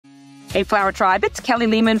Hey Flower Tribe, it's Kelly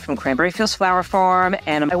Lehman from Cranberry Fields Flower Farm,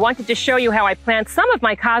 and I wanted to show you how I plant some of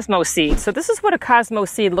my cosmos seeds. So this is what a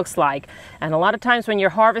cosmos seed looks like. And a lot of times when you're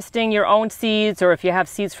harvesting your own seeds, or if you have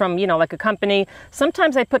seeds from, like a company,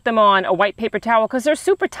 sometimes I put them on a white paper towel because they're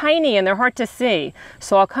super tiny and they're hard to see.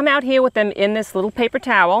 So I'll come out here with them in this little paper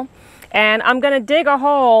towel, and I'm going to dig a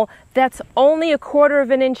hole that's only 1/4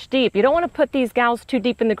 of an inch deep. You don't want to put these gals too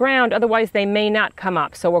deep in the ground, otherwise they may not come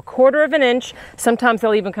up. So 1/4 of an inch, sometimes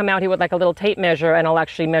they'll even come out here with like a little tape measure and I'll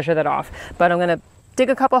actually measure that off. But I'm going to dig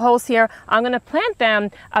a couple holes here. I'm going to plant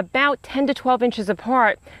them about 10 to 12 inches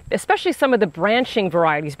apart, especially some of the branching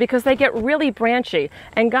varieties because they get really branchy.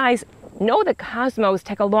 And guys, know that cosmos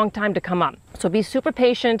take a long time to come up. So be super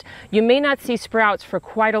patient. You may not see sprouts for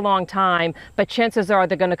quite a long time, but chances are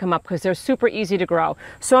they're going to come up because they're super easy to grow.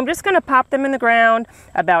 So I'm just going to pop them in the ground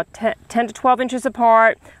about 10 to 12 inches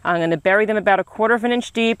apart. I'm going to bury them about 1/4 of an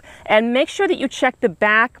inch deep, and make sure that you check the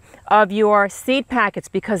back of your seed packets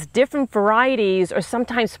because different varieties are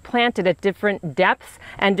sometimes planted at different depths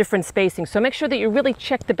and different spacing. So make sure that you really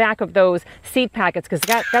check the back of those seed packets because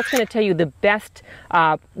that's going to tell you the best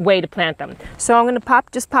way to plant them. So I'm going to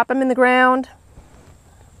just pop them in the ground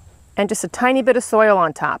and just a tiny bit of soil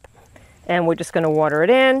on top. And we're just going to water it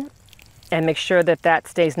in and make sure that that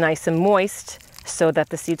stays nice and moist so that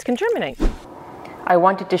the seeds can germinate. I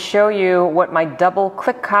wanted to show you what my double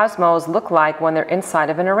click cosmos look like when they're inside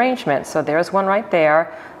of an arrangement. So there's one right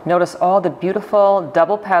there. Notice all the beautiful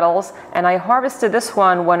double petals, and I harvested this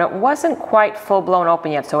one when it wasn't quite full-blown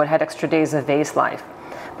open yet, so it had extra days of vase life.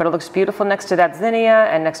 But it looks beautiful next to that zinnia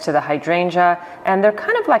and next to the hydrangea, and they're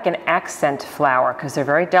kind of like an accent flower because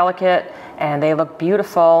they're very delicate and they look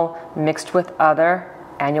beautiful mixed with other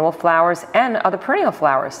annual flowers and other perennial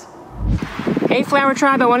flowers. Hey Flower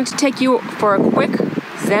Tribe, I wanted to take you for a quick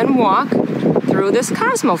Zen walk through this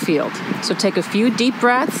Cosmo field. So take a few deep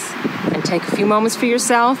breaths and take a few moments for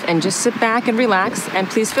yourself and just sit back and relax, and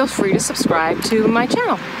please feel free to subscribe to my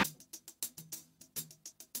channel.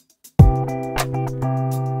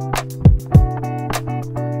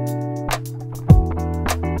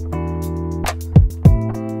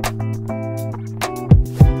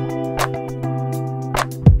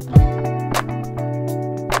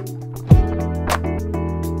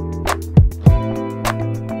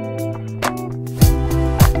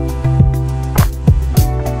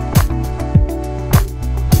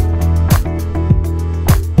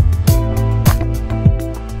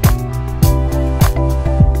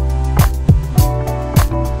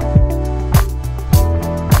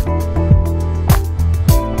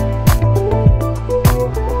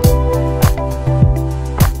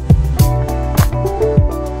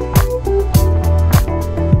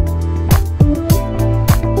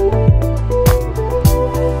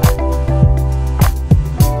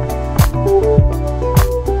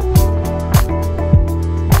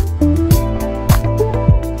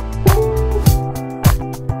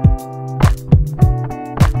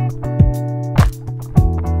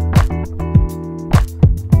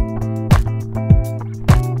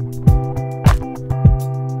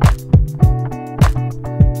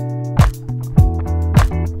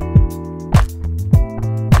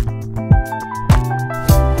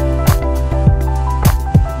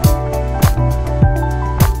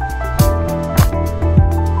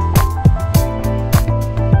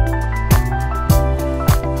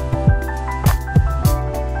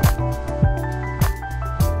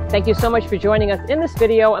 Thank you so much for joining us in this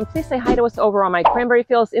video, and please say hi to us over on my Cranberry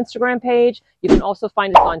Fields Instagram page. You can also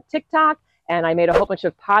find us on TikTok, and I made a whole bunch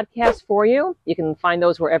of podcasts for you. You can find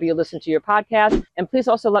those wherever you listen to your podcast. And please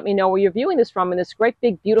also let me know where you're viewing this from in this great,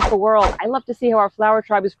 big, beautiful world. I love to see how our flower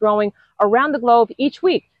tribe is growing around the globe each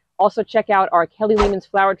week. Also check out our Kelly Lehman's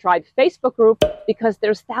Flower Tribe Facebook group because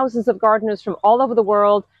there's thousands of gardeners from all over the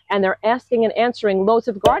world, and they're asking and answering loads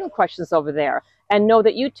of garden questions over there. And know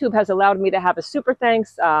that YouTube has allowed me to have a super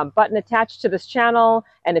thanks button attached to this channel.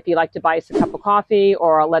 And if you'd like to buy us a cup of coffee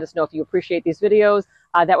or let us know if you appreciate these videos,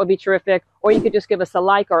 that would be terrific. Or you could just give us a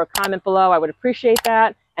like or a comment below. I would appreciate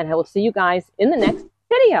that. And I will see you guys in the next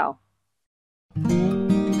video.